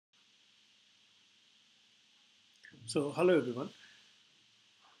So hello everyone.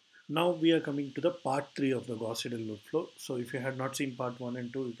 Now we are coming to the part 3 of the Gauss-Seidel load flow. So if you had not seen part 1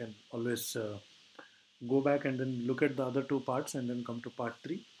 and 2, you can always go back and then look at the other two parts and then come to part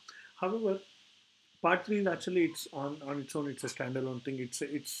 3. However, part 3 is actually it's on its own. It's a standalone thing.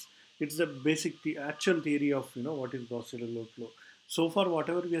 It's the basic the actual theory of what is Gauss-Seidel load flow. So far,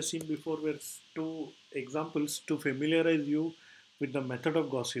 whatever we have seen before were two examples to familiarize you with the method of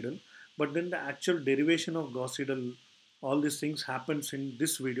Gauss-Seidel. But then the actual derivation of Gauss-Seidel, all these things happens in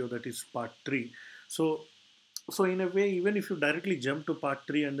this video, that is part 3. So so in a way, even if you directly jump to part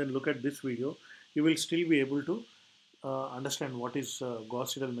 3 and then look at this video, you will still be able to understand what is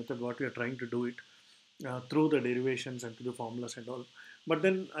Gauss-Seidel method, what we are trying to do it through the derivations and through the formulas and all. But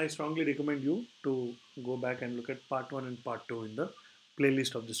then I strongly recommend you to go back and look at part 1 and part 2 in the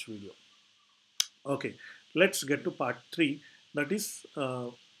playlist of this video. Okay, let's get to part 3. That is,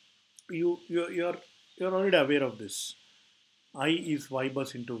 you're already aware of this. I is Y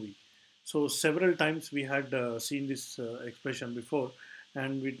bus into V. So several times we had seen this expression before,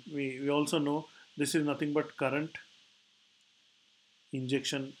 and we also know this is nothing but current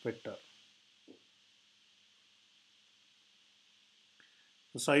injection vector.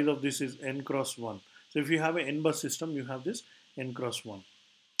 The size of this is n cross 1. So if you have an n bus system, you have this n cross 1.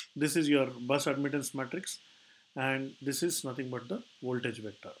 This is your bus admittance matrix, and this is nothing but the voltage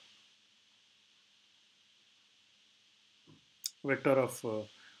vector. Vector of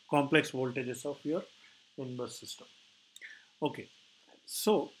complex voltages of your n bus system. Okay,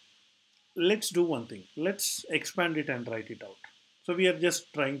 so let's do one thing. Let's expand it and write it out. So we are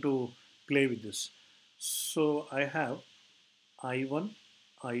just trying to play with this. So I have I1,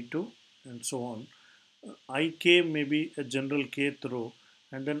 I2, and so on. Ik may be a general kth row,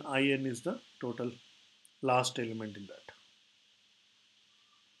 and then In is the total last element in that.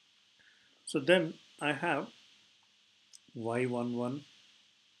 So then I have Y11,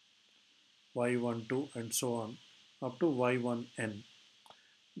 Y12, and so on up to Y1n.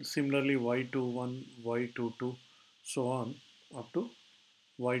 Similarly, Y21, Y22, so on up to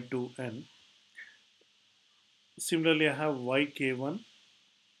Y2n. Similarly, I have YK1,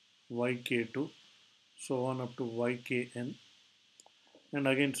 YK2, so on up to YKN, and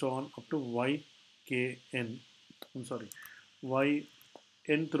again so on up to YKN. I'm sorry,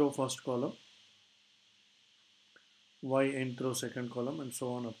 YNth row first column, YNth row second column, and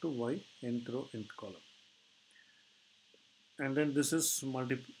so on up to YNth row nth column. And then this is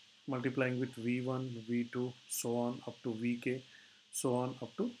multiplying with V1, V2, so on up to Vk, so on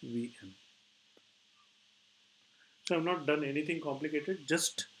up to Vn. So I've not done anything complicated,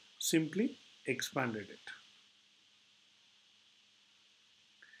 just simply expanded it.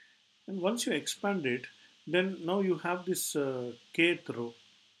 And once you expand it, then now you have this kth row.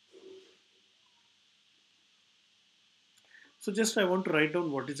 So just I want to write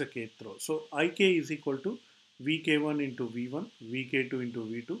down what is a kth row. So Ik is equal to Vk1 into V1, Vk2 into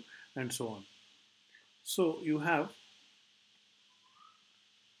V2, and so on. So you have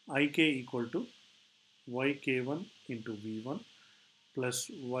Ik equal to Yk1 into V1 plus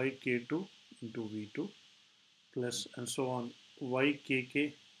Yk2 into V2 plus and so on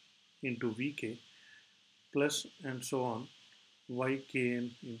Ykk into Vk plus and so on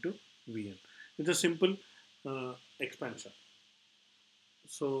Ykn into Vn. It's a simple expansion.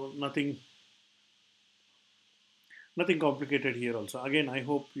 So nothing complicated here also. Again, I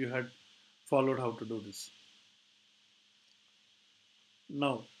hope you had followed how to do this.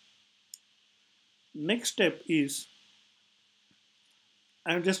 Now, next step is,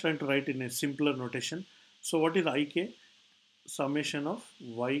 I'm just trying to write in a simpler notation. So what is Ik? Summation of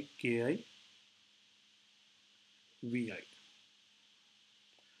Yki Vi.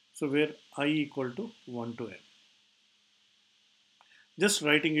 So where I equal to 1 to n. Just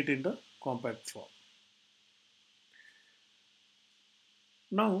writing it in the compact form.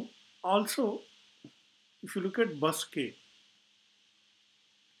 Now also, if you look at bus K,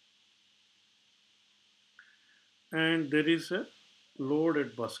 and there is a load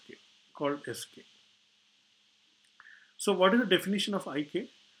at bus K called Sk. So what is the definition of Ik?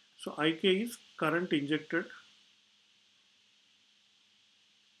 So Ik is current injected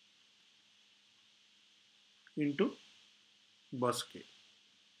into bus K.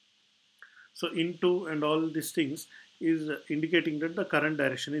 So into and all these things is indicating that the current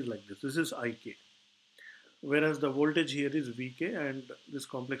direction is like this. This is Ik. Whereas the voltage here is Vk and this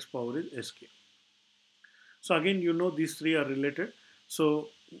complex power is Sk. So again, you know these three are related. So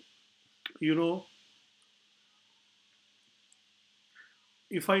you know,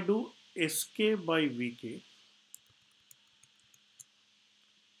 if I do Sk by Vk,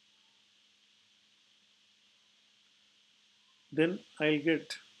 then I'll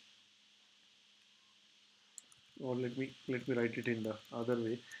get, or let me write it in the other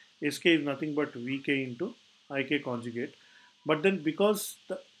way. Sk is nothing but Vk into Ik conjugate. But then because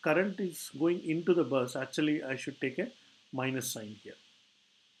the current is going into the bus, actually I should take a minus sign here.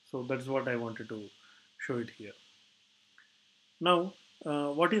 So that's what I wanted to show it here. Now,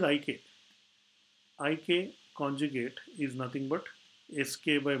 what is Ik? Ik conjugate is nothing but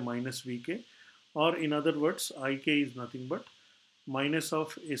Sk by minus Vk, or in other words, Ik is nothing but minus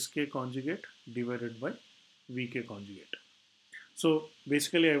of Sk conjugate divided by Vk conjugate. So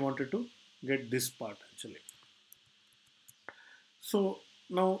basically I wanted to get this part actually. So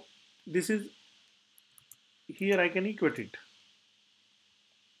now this is, here I can equate it,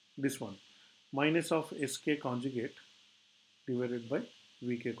 this one, minus of Sk conjugate divided by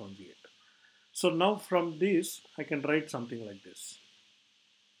Vk conjugate. So now from this I can write something like this.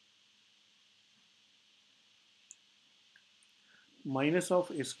 Minus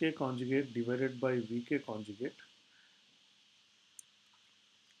of Sk conjugate divided by Vk conjugate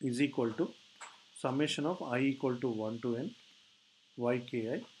is equal to summation of I equal to 1 to n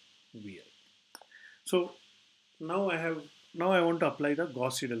Yki Vi. So now I want to apply the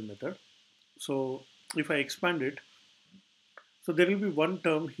Gauss-Seidel method. So if I expand it, so there will be one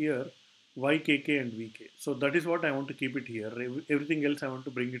term here, Ykk and Vk. So that is what I want to keep it here. Everything else I want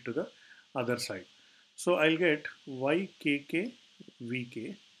to bring it to the other side. So I'll get Ykk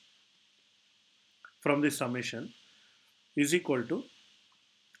Vk from this summation is equal to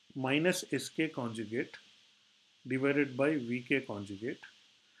minus Sk conjugate divided by Vk conjugate,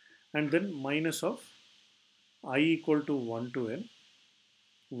 and then minus of I equal to 1 to n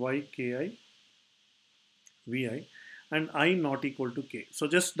Yki Vi, and I not equal to k. So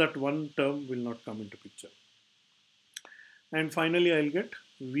just that one term will not come into picture. And finally I'll get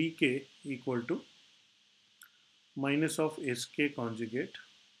Vk equal to minus of Sk conjugate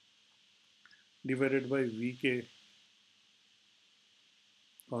divided by Vk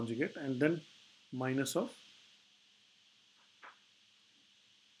conjugate, and then minus of,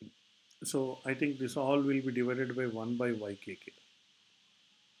 so I think this all will be divided by 1 by Ykk.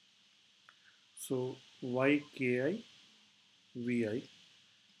 So Yki Vi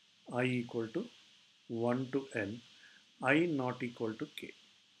I equal to 1 to n, I not equal to k.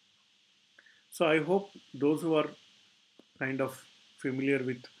 So I hope those who are kind of familiar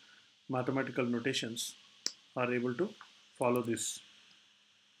with mathematical notations are able to follow this.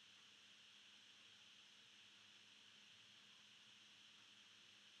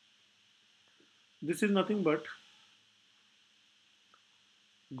 This is nothing but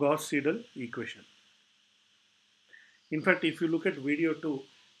Gauss-Seidel equation. In fact, if you look at video 2,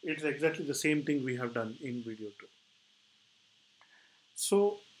 it's exactly the same thing we have done in video 2.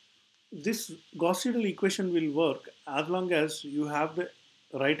 So this Gauss-Seidel equation will work as long as you have the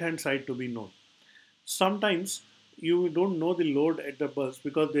right hand side to be known. Sometimes you don't know the load at the bus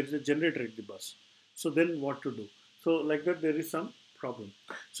because there is a generator at the bus. So then what to do? So like that there is some problem.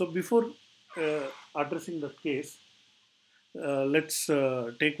 So before addressing the case, let's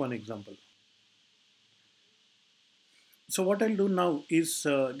take one example. So what I'll do now is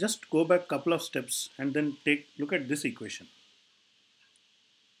just go back a couple of steps and then look at this equation.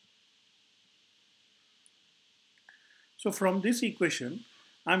 So from this equation,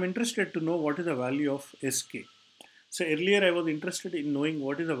 I'm interested to know what is the value of Sk. So earlier I was interested in knowing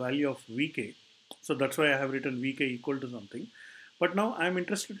what is the value of Vk. So that's why I have written Vk equal to something. But now I'm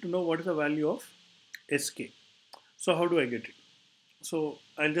interested to know what is the value of Sk. So how do I get it? So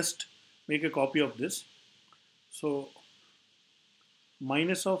I'll just make a copy of this. So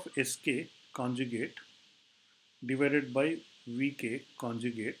minus of Sk conjugate divided by Vk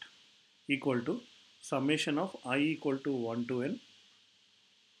conjugate equal to summation of I equal to 1 to n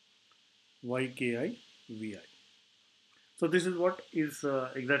Yki Vi. So this is what is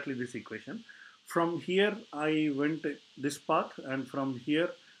exactly this equation. From here I went this path, and from here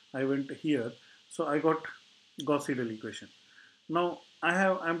I went here. So I got Gauss-Seidel equation. Now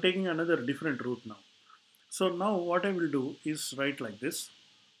I'm taking another different route now. So now what I will do is write like this: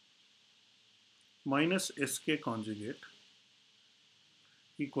 minus Sk conjugate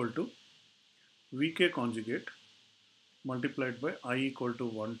equal to Vk conjugate multiplied by I equal to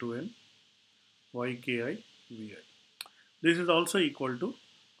 1 to n Yki Vi. This is also equal to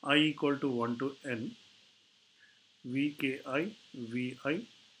I equal to 1 to n Vki Vi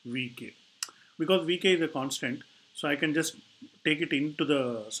Vk. Because Vk is a constant, so I can just take it into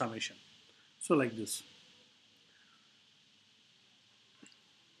the summation. So like this.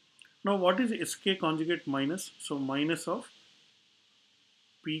 Now what is Sk conjugate minus? So minus of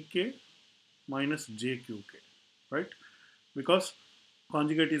Pk minus Jqk, right? because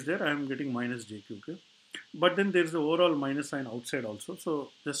conjugate is there, I am getting minus jqk. But then there is the overall minus sign outside also, so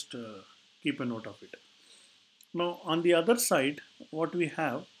just keep a note of it. Now on the other side, what we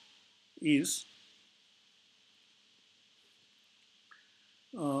have is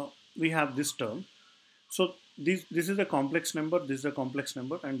uh, we have this term. So this is a complex number, this is a complex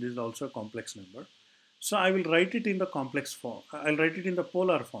number, and this is also a complex number. So I will write it in the complex form. I'll write it in the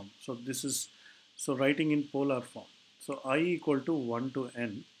polar form. So this is, so writing in polar form. So I equal to 1 to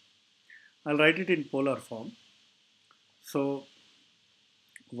n. I'll write it in polar form. So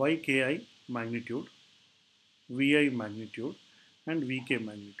yki magnitude, vi magnitude, and vk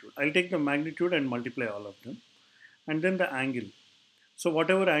magnitude. I'll take the magnitude and multiply all of them. And then the angle. So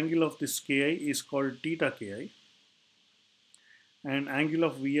whatever angle of this ki is called theta ki, and angle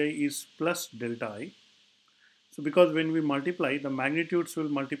of vi is plus delta I. So because when we multiply, the magnitudes will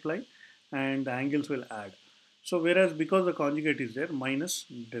multiply and the angles will add. So whereas because the conjugate is there, minus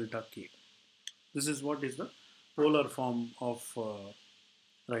delta k. This is what is the polar form of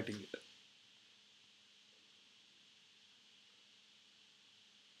writing it.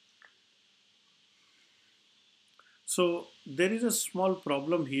 So there is a small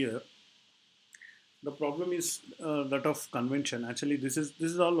problem here. The problem is that of convention. Actually, this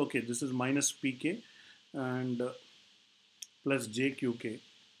is all okay. This is minus pk and plus jqk,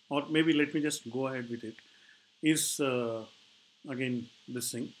 or maybe let me just go ahead with it. Is again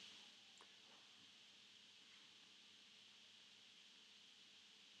this thing.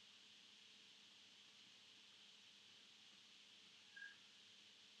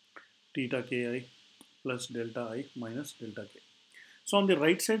 Theta ki plus delta I minus delta k. So on the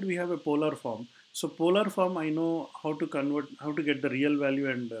right side we have a polar form. So polar form, I know how to convert, how to get the real value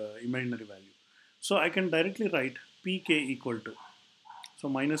and imaginary value. So I can directly write pk equal to, so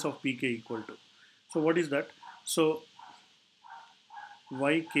minus of pk equal to. So what is that? So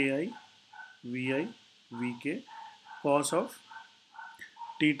yki vi vk cos of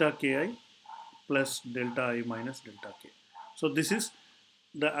theta ki plus delta I minus delta k. So this is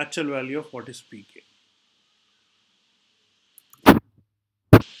the actual value of what is pk.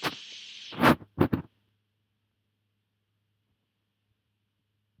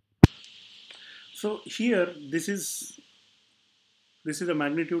 So here this is a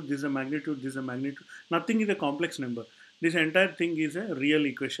magnitude, this is a magnitude, this is a magnitude. Nothing is a complex number. This entire thing is a real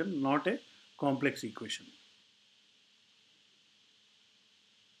equation, not a complex equation.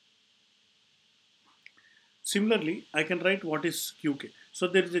 Similarly, I can write what is qk. So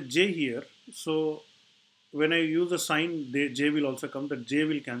there is a j here. So when I use a sign, the j will also come. The j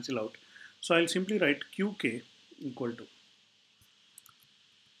will cancel out. So I'll simply write qk equal to.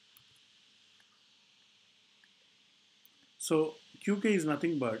 So qk is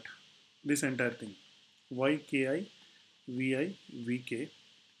nothing but this entire thing. Yki vi vk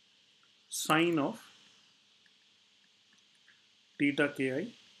sine of theta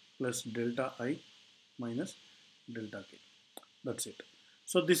ki plus delta I minus delta k. That's it.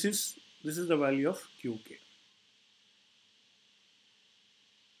 So this is the value of qk.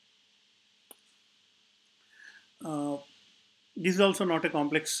 Uh, this is also not a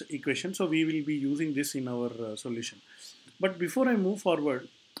complex equation, so we will be using this in our solution. But before I move forward,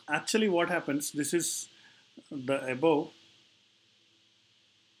 actually what happens, this is the above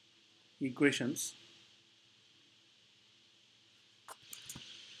equations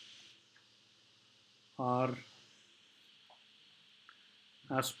are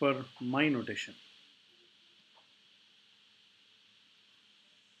as per my notation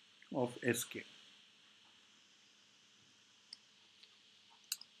of sk.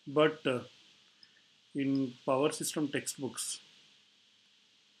 But in power system textbooks,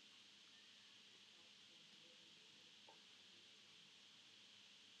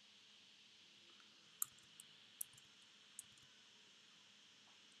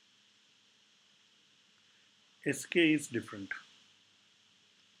 sk is different.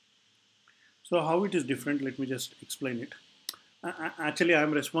 So how it is different, let me just explain it. Actually, I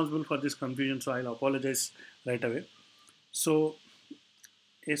am responsible for this confusion, so I'll apologize right away. So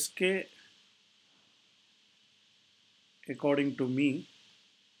sk, according to me,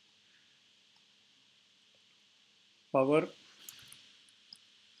 power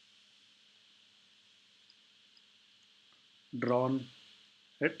drawn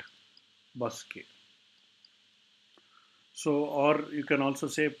at bus K. So, or you can also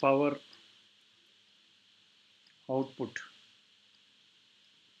say power output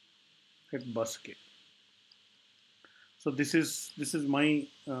at bus K. So this is my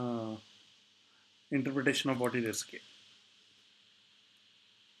interpretation of what is SK.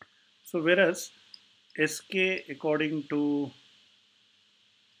 So whereas SK according to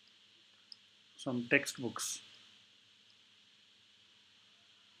some textbooks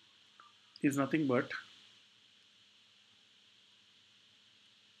is nothing but,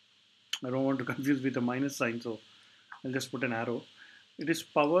 I don't want to confuse with a minus sign, so I'll just put an arrow. It is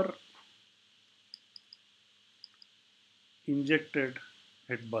power injected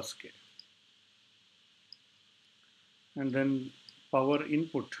at bus K, and then power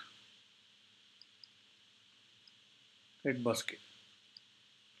input at bus K.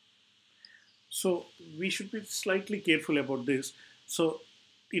 So we should be slightly careful about this. So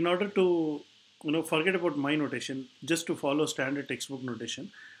in order to forget about my notation, just to follow standard textbook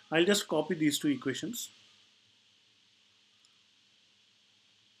notation, I'll just copy these two equations,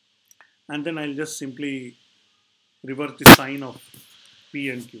 and then I'll just simply reverse the sign of P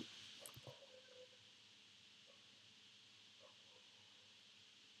and Q.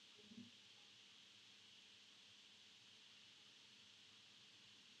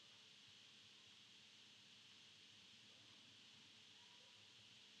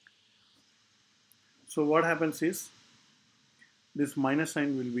 So what happens is this minus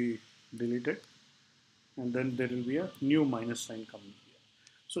sign will be deleted, and then there will be a new minus sign coming here.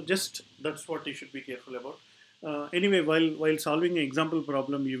 So just that's what you should be careful about. Anyway, while solving an example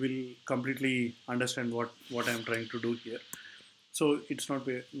problem, you will completely understand what I am trying to do here. So it's not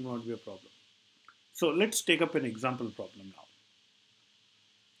be a problem. So let's take up an example problem now.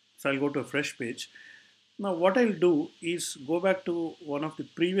 So I'll go to a fresh page. Now what I'll do is go back to one of the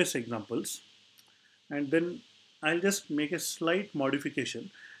previous examples, and then I'll just make a slight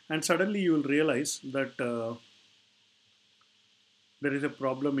modification, and suddenly you will realize that there is a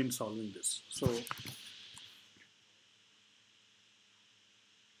problem in solving this. So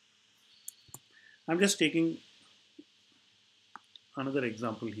I'm just taking another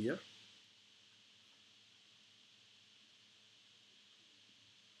example here.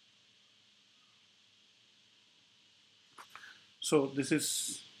 So this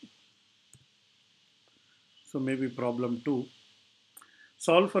is, so maybe problem 2.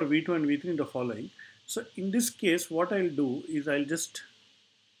 Solve for V2 and V3 in the following. So in this case, what I'll do is I'll just,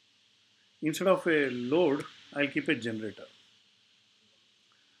 instead of a load, I'll keep a generator.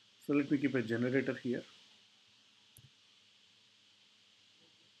 So let me keep a generator here.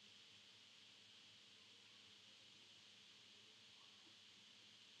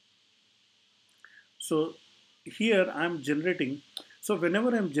 So here I'm generating. So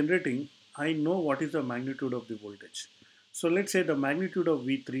whenever I'm generating, I know what is the magnitude of the voltage. So let's say the magnitude of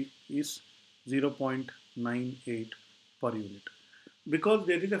V3 is 0.98 per unit. Because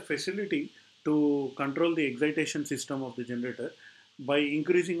there is a facility to control the excitation system of the generator, by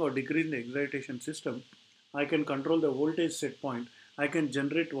increasing or decreasing the excitation system, I can control the voltage set point. I can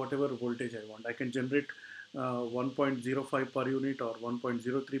generate whatever voltage I want. I can generate 1.05 per unit or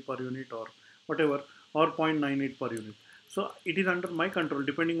 1.03 per unit or whatever, or 0.98 per unit. So it is under my control.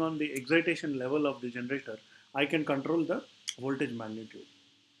 Depending on the excitation level of the generator, I can control the voltage magnitude.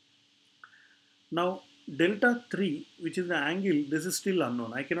 Now delta 3, which is the angle, this is still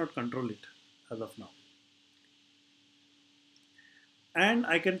unknown. I cannot control it as of now. And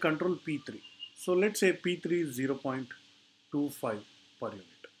I can control P3. So let's say P3 is 0.25 per unit.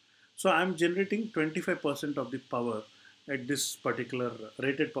 So I'm generating 25% of the power at this particular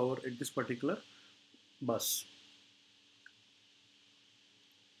rated power at this particular bus.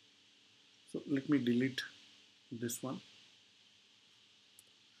 So let me delete this one.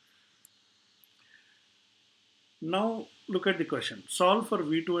 Now look at the question. Solve for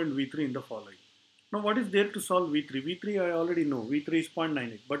V2 and V3 in the following. Now what is there to solve V3? V3 I already know. V3 is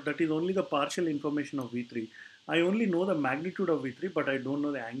 0.98, but that is only the partial information of V3. I only know the magnitude of V3, but I don't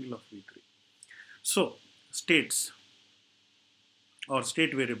know the angle of V3. So states or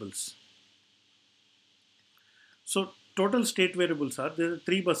state variables. So total state variables are, there is a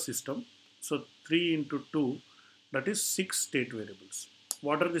 3-bus system. So 3 into 2, that is 6 state variables.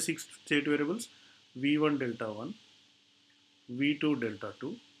 What are the 6 state variables? V1 delta 1, V2 delta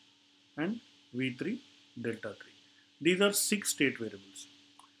 2, and V3 delta 3. These are 6 state variables.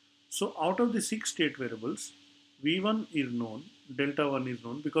 So out of the 6 state variables, V1 is known, delta 1 is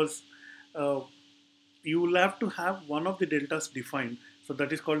known, because you will have to have one of the deltas defined. So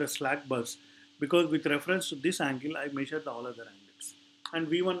that is called a slack bus, because with reference to this angle, I measure the all other angles. And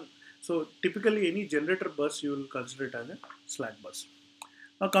V1, so typically any generator bus, you will consider it as a slack bus.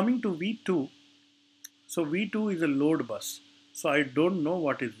 Now coming to V2, so V2 is a load bus. So I don't know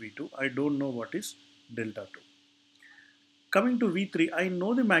what is V2. I don't know what is delta 2. Coming to V3, I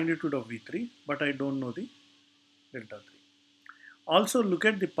know the magnitude of V3, but I don't know the delta 3. Also look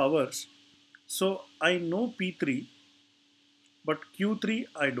at the powers. So I know P3, but Q3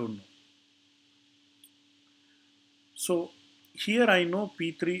 I don't know. So here I know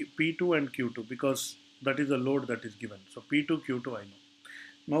P3, P2 and Q2 because that is the load that is given. So P2, Q2 I know.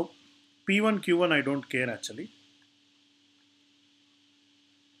 Now P1, Q1 I don't care actually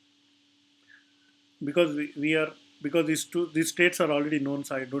because we are because these states are already known,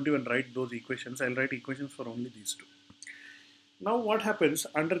 so I don't even write those equations. I'll write equations for only these two. Now what happens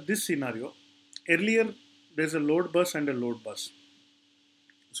under this scenario? Earlier there's a load bus and a load bus.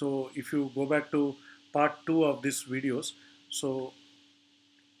 So if you go back to part 2 of this videos, so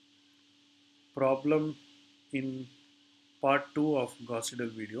problem in part 2 of Gauss-Seidel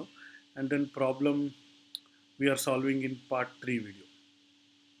video, and then problem we are solving in part 3 video.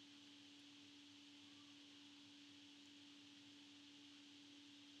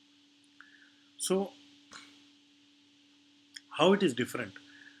 So how it is different?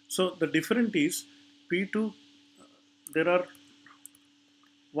 So the different is P2, there are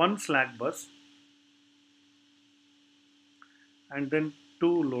one slack bus and then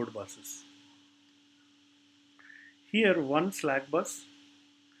two load buses. Here one slack bus,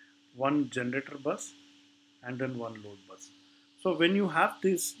 one generator bus, and then one load bus. So when you have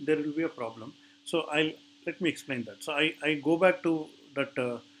this, there will be a problem. So let me explain that. So I go back to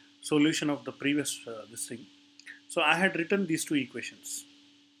that solution of the previous this thing. So I had written these two equations.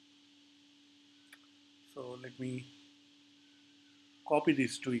 So let me copy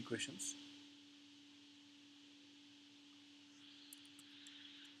these two equations.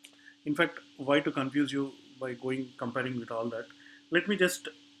 In fact, why to confuse you by going comparing with all that? Let me just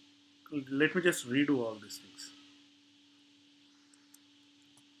redo all these things.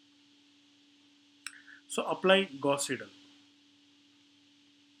 So apply Gauss-Seidel.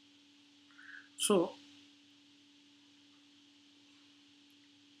 So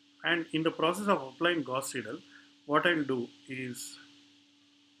and in the process of applying Gauss-Seidel, what I'll do is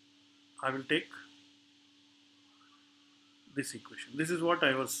I will take this equation. This is what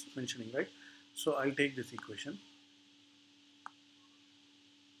I was mentioning, right? So I'll take this equation.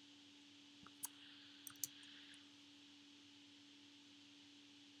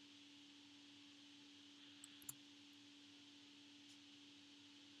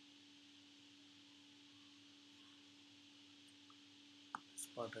 This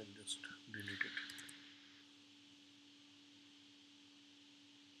part I'll just delete it.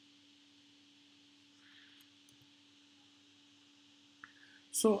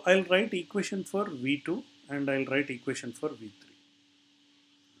 So I'll write equation for V2 and I'll write equation for V3.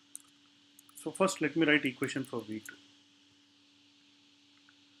 So first let me write equation for V2.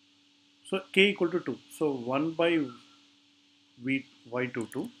 So K equal to 2. So 1 by V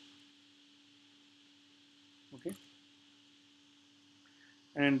Y22. Okay.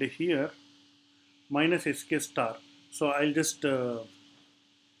 And here minus SK star. So I'll just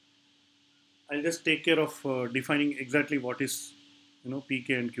take care of defining exactly what is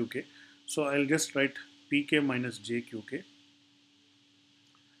PK and QK. So I'll just write PK minus JQK.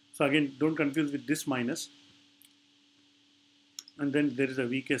 So again, don't confuse with this minus, and then there is a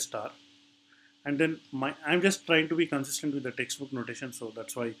VK star, and then I'm just trying to be consistent with the textbook notation, so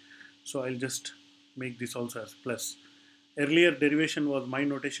that's why. So I'll just make this also as plus. Earlier derivation was my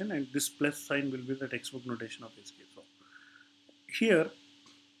notation, and this plus sign will be the textbook notation of SK. So here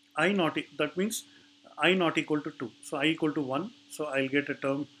I not that means I not equal to 2. So I equal to 1. So I'll get a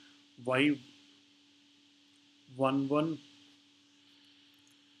term y 11,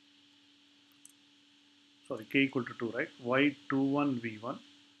 sorry, k equal to 2, right? Y21 v1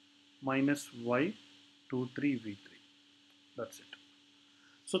 minus y23 v3. That's it.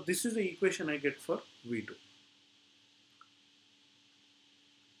 So this is the equation I get for v2.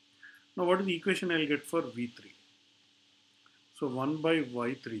 Now what is the equation I'll get for v3? So 1 by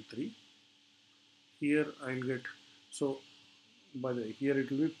y33. Here I'll get, so by the way, here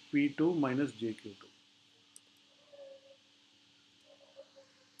it will be p2 minus jq2.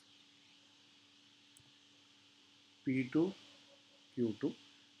 P2 Q2,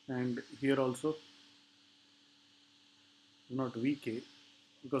 and here also not Vk,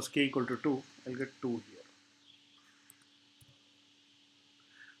 because k equal to 2, I'll get 2 here.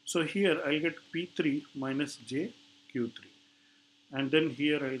 So here I'll get P3 minus J Q3, and then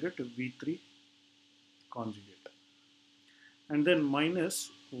here I'll get V3 conjugate, and then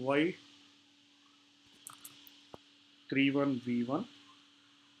minus Y31 V1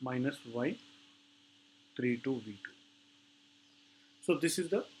 minus Y32 V2. So this is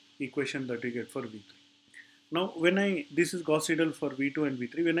the equation that we get for V3. Now when this is Gauss-Seidel for V2 and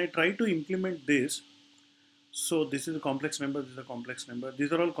V3, when I try to implement this, So this is a complex number, this is a complex number.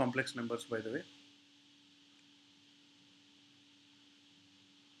 These are all complex numbers, by the way.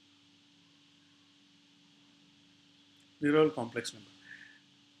 These are all complex numbers.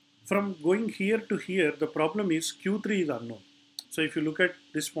 From going here to here, the problem is Q3 is unknown. So if you look at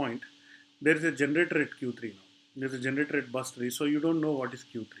this point, there is a generator at Q3 now. There's a generator at bus 3, so you don't know what is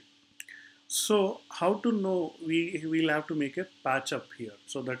Q3. So how to know? We will have to make a patch up here.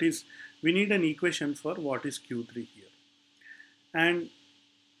 So that is, we need an equation for what is Q3 here. And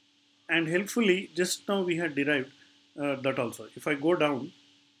helpfully, just now we had derived that also. If I go down,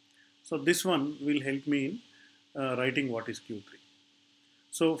 so this one will help me in writing what is Q3.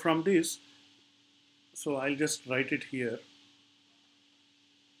 So from this, so I'll just write it here.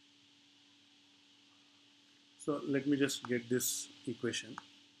 So let me just get this equation.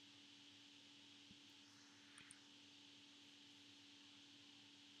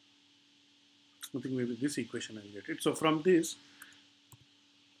 I think maybe this equation I'll get it. So from this,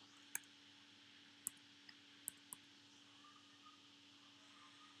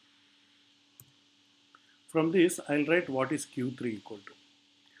 I'll write what is Q3 equal to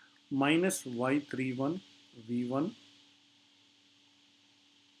minus Y31 V1.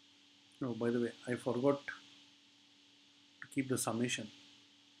 No, by the way, I forgot to keep the summation.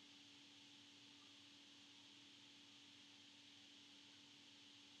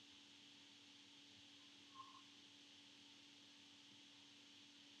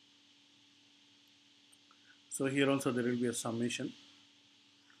 So here also there will be a summation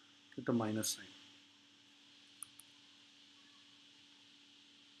with a minus sign.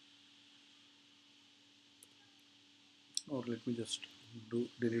 Or let me just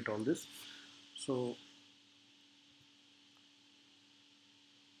delete all this. So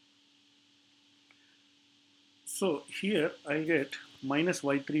here I'll get minus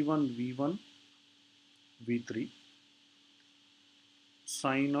Y31 V1 V3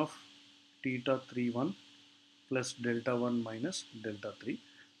 sine of theta 31 plus delta 1 minus delta 3.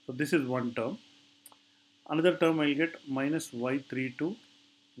 So this is one term. Another term I'll get minus Y32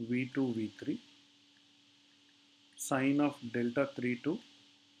 V2 V3 sine of delta 32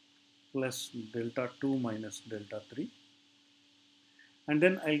 plus delta 2 minus delta 3. And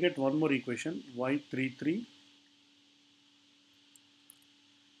then I'll get one more equation Y33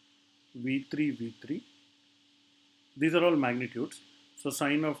 V3 V3. These are all magnitudes. So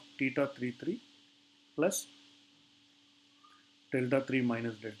sine of theta 33 plus delta 3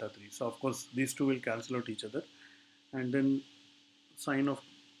 minus delta 3. So of course these two will cancel out each other, and then sine of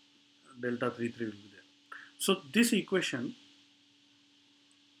delta 33 will be there. So this equation,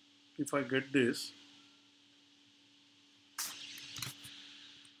 if I get this,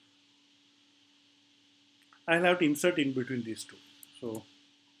 I'll have to insert in between these two.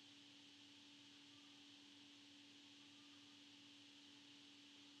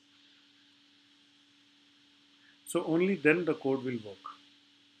 So only then the code will work.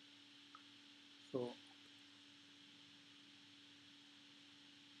 So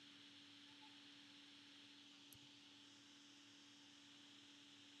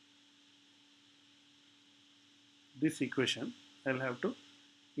this equation I'll have to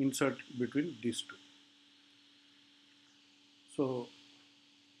insert between these two.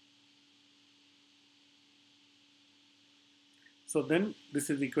 So then this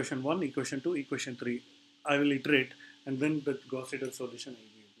is equation 1, equation 2, equation 3. I will iterate, and then the Gauss-Seidel solution I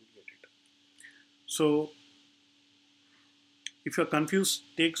will be able to get it. So if you're confused,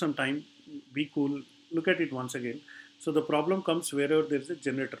 take some time, be cool, look at it once again. So the problem comes wherever there is a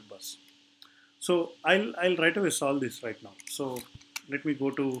generator bus. So I'll right away solve this right now. So let me go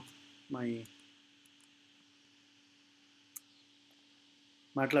to my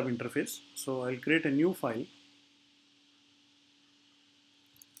MATLAB interface. So I'll create a new file.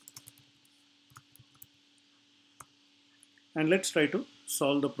 And let's try to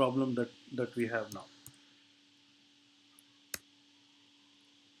solve the problem that we have now.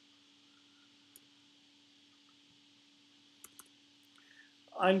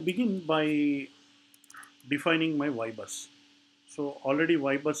 I'll begin by defining my Y bus. So already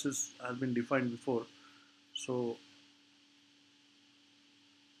Y bus has been defined before. So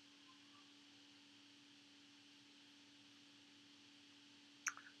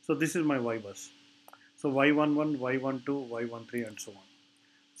this is my Y bus. So Y11, Y12, Y13 and so on.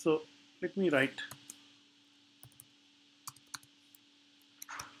 So let me write.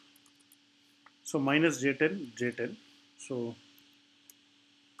 So minus J10, J10. So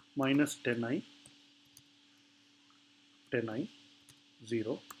minus 10i, 10i,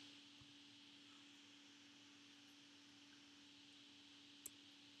 0.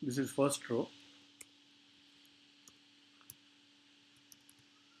 This is first row.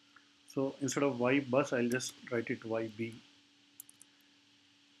 So instead of y bus, I'll just write it yb.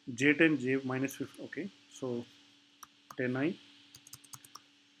 J10 j minus 50. Okay, so 10i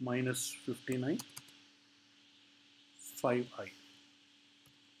minus 15i 5i.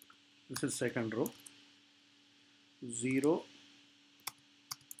 This is second row. 0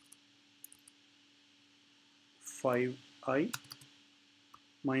 5i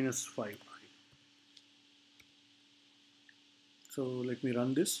minus 5i. So let me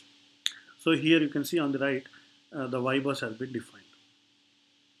run this. So here you can see on the right, the y bus has been defined.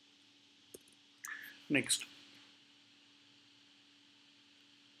 Next,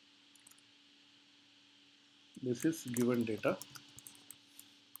 this is given data.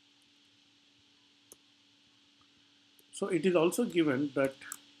 So it is also given that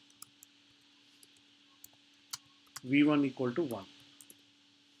v1 equal to 1.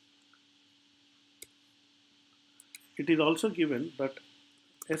 It is also given that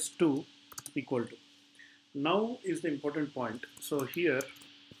s2 equal to. Now is the important point. So here,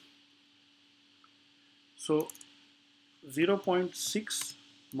 so 0.6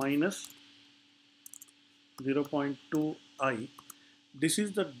 minus 0.2i, this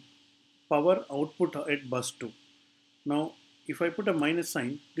is the power output at bus 2. Now if I put a minus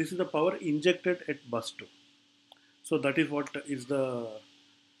sign, this is the power injected at bus 2. So that is what is the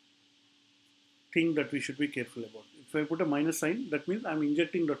thing that we should be careful about. If I put a minus sign, that means I'm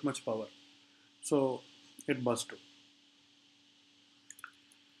injecting that much power. So at bus 2.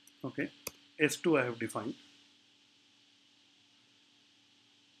 Okay, S2 I have defined.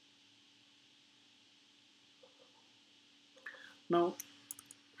 Now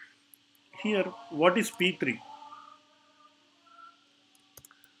here, what is P3?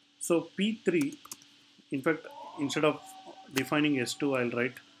 So P3, in fact, instead of defining S2, I'll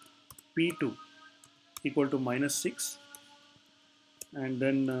write P2 equal to minus 6, and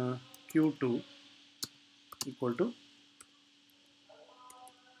then Q2 equal to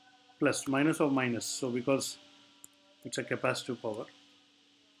plus, minus of minus. So because it's a capacitive power.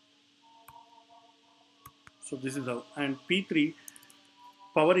 So this is how, and P3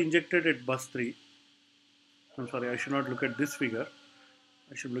 power injected at bus 3. I'm sorry, I should not look at this figure.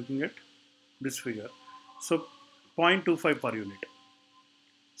 I should be looking at this figure. So 0.25 per unit.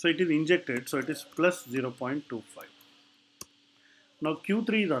 So it is injected, so it is plus 0.25. Now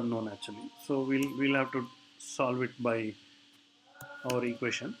Q3 is unknown actually, so we'll have to solve it by our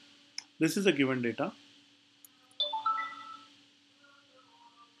equation. This is a given data.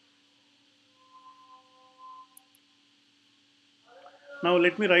 Now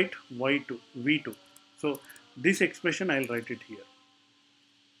let me write y2, v2. So this expression I'll write it here.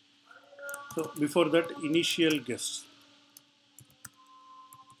 So before that, initial guess.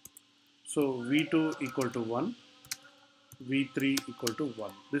 So v2 equal to 1, v3 equal to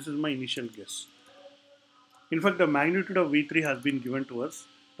 1. This is my initial guess. In fact, the magnitude of v3 has been given to us.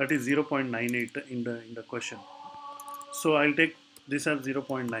 That is 0.98 in the question. So I'll take this as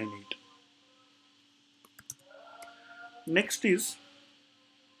 0.98. Next is,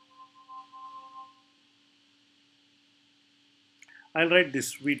 I'll write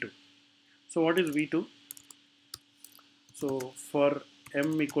this v2. So what is v2? So for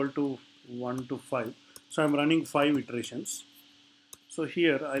m equal to 1 to 5, so I'm running 5 iterations. So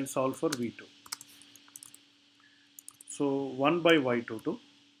here I'll solve for v2. So 1 by y22,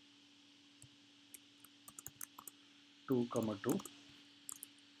 2 comma 2.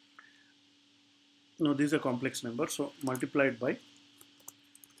 Now this is a complex number, so multiplied by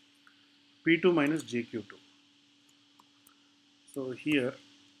p2 minus jq2. So here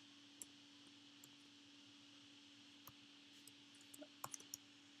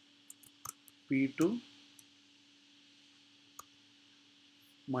p2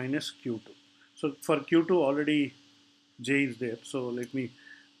 minus q2. So for q2 already j is there, so let me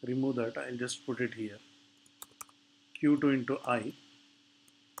remove that. I'll just put it here. q2 into I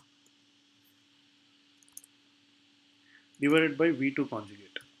divided by v2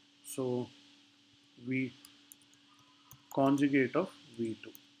 conjugate. So v conjugate of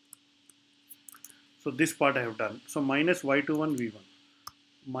v2. So this part I have done. So minus y21 v1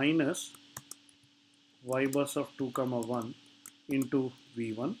 minus y bus of 2 comma 1 into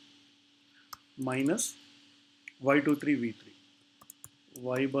v1 minus y23 v3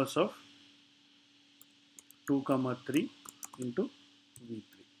 y bus of 2 comma 3 into v3.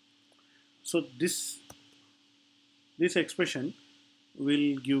 So this expression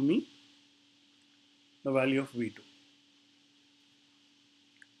will give me the value of v2.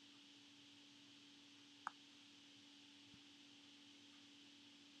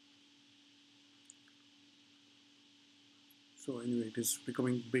 So anyway, it is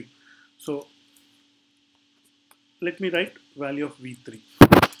becoming big. So let me write value of V3.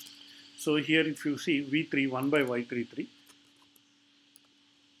 So here if you see V3 1 by Y33,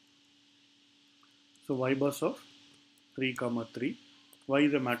 so Y bus of 3 comma 3, Y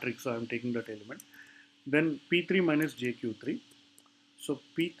is a matrix, so I am taking that element. Then P3 minus JQ3, so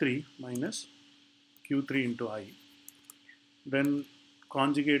P3 minus Q3 into I. Then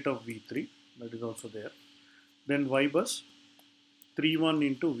conjugate of V3, that is also there. Then Y bus 31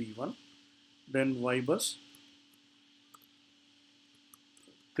 into V1, then Y bus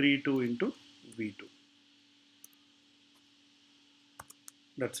 32 into V2.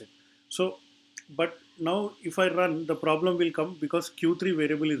 That's it. So, but now if I run, the problem will come because Q3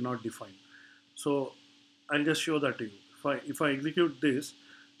 variable is not defined. So I'll just show that to you. If I execute this,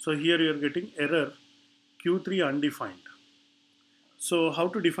 so here you are getting error Q3 undefined. So how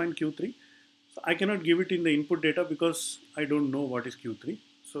to define Q3? So I cannot give it in the input data because I don't know what is Q3.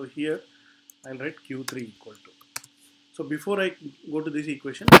 So here I'll write Q3 equal to. So before I go to this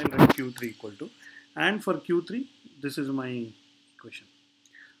equation, I'll write Q3 equal to. And for Q3, this is my equation.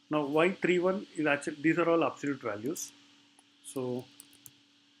 Now Y31 is actually, these are all absolute values. So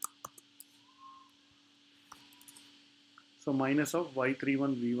minus of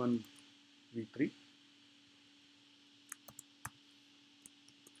Y31 V1 V3.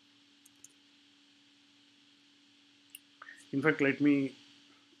 In fact, let me,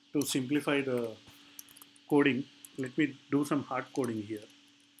 to simplify the coding, let me do some hard coding here.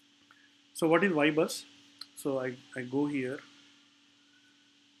 So what is Y bus? So I go here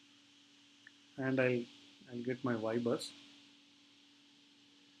and I'll get my Y bus.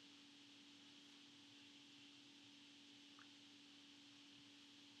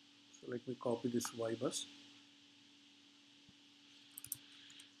 So let me copy this Y bus.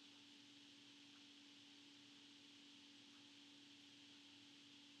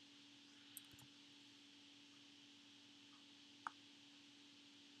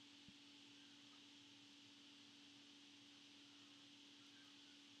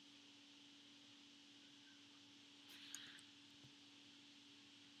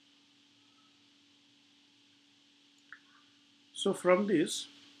 So from this,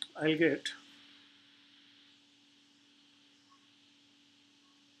 I'll get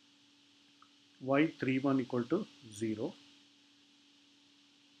Y31 equal to 0.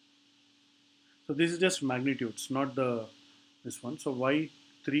 So this is just magnitudes, not the this one. So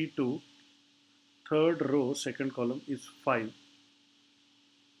Y32 third row second column is 5.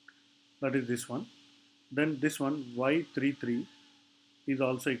 That is this one. Then this one Y33 is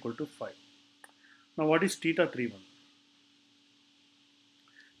also equal to 5. Now what is theta 31?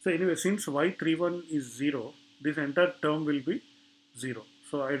 So anyway, since Y31 is 0, this entire term will be 0.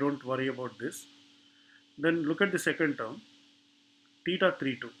 So I don't worry about this. Then look at the second term, theta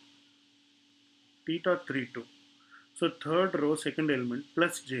 32. Theta 32. So third row second element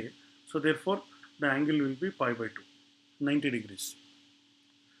plus j. So therefore the angle will be pi by 2, 90 degrees.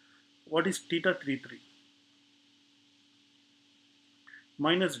 What is theta 33?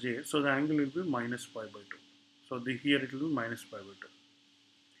 Minus j. So the angle will be minus pi by 2. So here it will be minus pi by 2.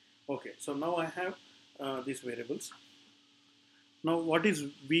 Okay, so now I have these variables. Now what is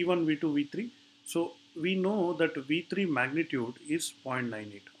V1, V2, V3? So we know that V3 magnitude is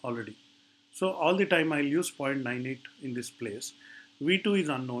 0.98 already. So all the time I'll use 0.98 in this place. V2 is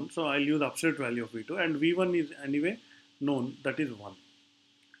unknown, so I'll use absolute value of V2, and V1 is anyway known, that is 1.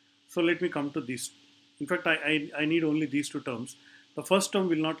 So let me come to this. In fact, I need only these two terms. The first term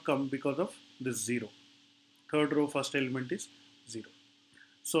will not come because of this 0. Third row first element is 0.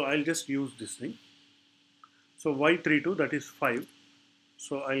 So I'll just use this thing. So Y32, that is 5.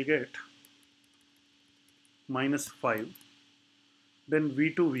 So I'll get minus 5. Then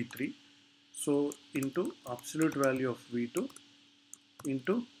V2, V3. So into absolute value of V2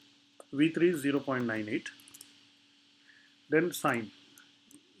 into V3 is 0.98. Then sine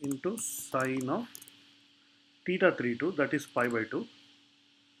into sine of theta 32, that is pi by 2,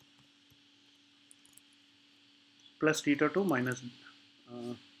 plus theta 2 minus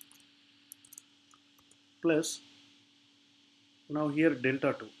plus, now here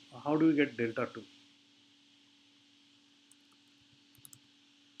delta 2. How do we get delta 2?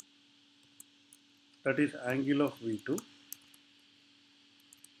 That is angle of V2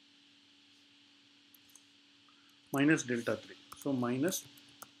 minus delta 3. So minus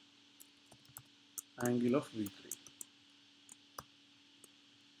angle of V3.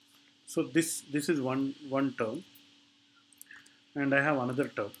 So this is one term, and I have another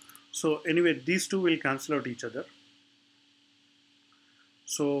term. So anyway, these two will cancel out each other.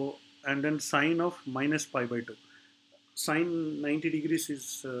 So, and then sine of minus pi by 2. Sine 90 degrees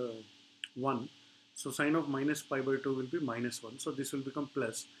is 1. So sine of minus pi by 2 will be minus 1. So this will become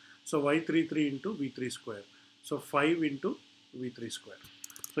plus. So y33 into v3 square. So 5 into v3 square.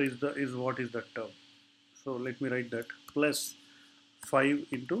 So is what is that term? So let me write that plus 5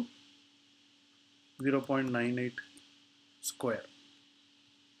 into 0.98 square.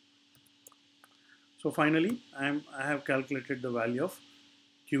 So finally I have calculated the value of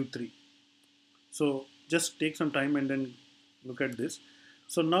Q3. So just take some time and then look at this.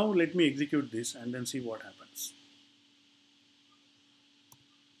 So now let me execute this and then see what happens.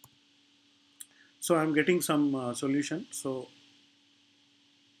 So I'm getting some solution. So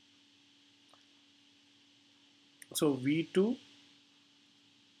V2,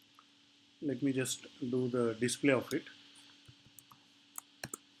 let me just do the display of it.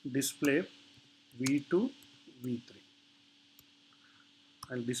 Display V2, V3.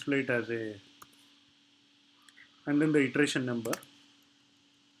 I'll display it as a, and then the iteration number.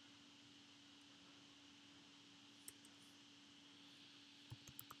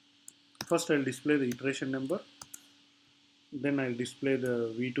 First I'll display the iteration number, then I'll display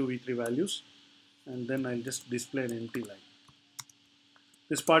the V2, V3 values, and then I'll just display an empty line.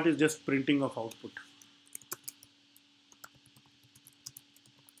 This part is just printing of output.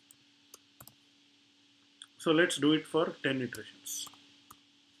 So let's do it for 10 iterations.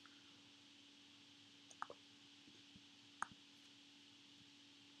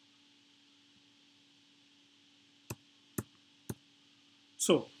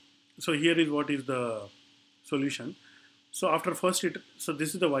 So here is what is the solution. So after first so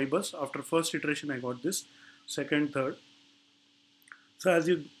this is the Y bus. After first iteration I got this, second, third. So as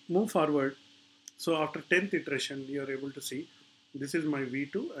you move forward, so after 10th iteration you are able to see this is my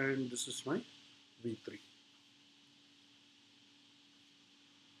V2 and this is my V3.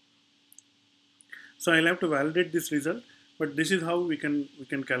 So I'll have to validate this result, but this is how we can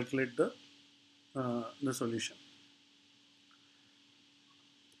calculate the solution.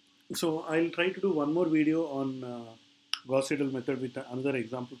 So I'll try to do one more video on Gauss-Seidel method with another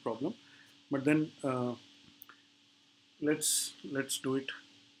example problem, but then let's do it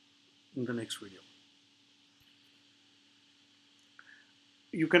in the next video.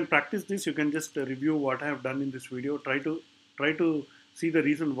 You can practice this. You can just review what I have done in this video. Try to see the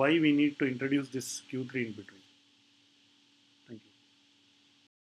reason why we need to introduce this Q3 in between.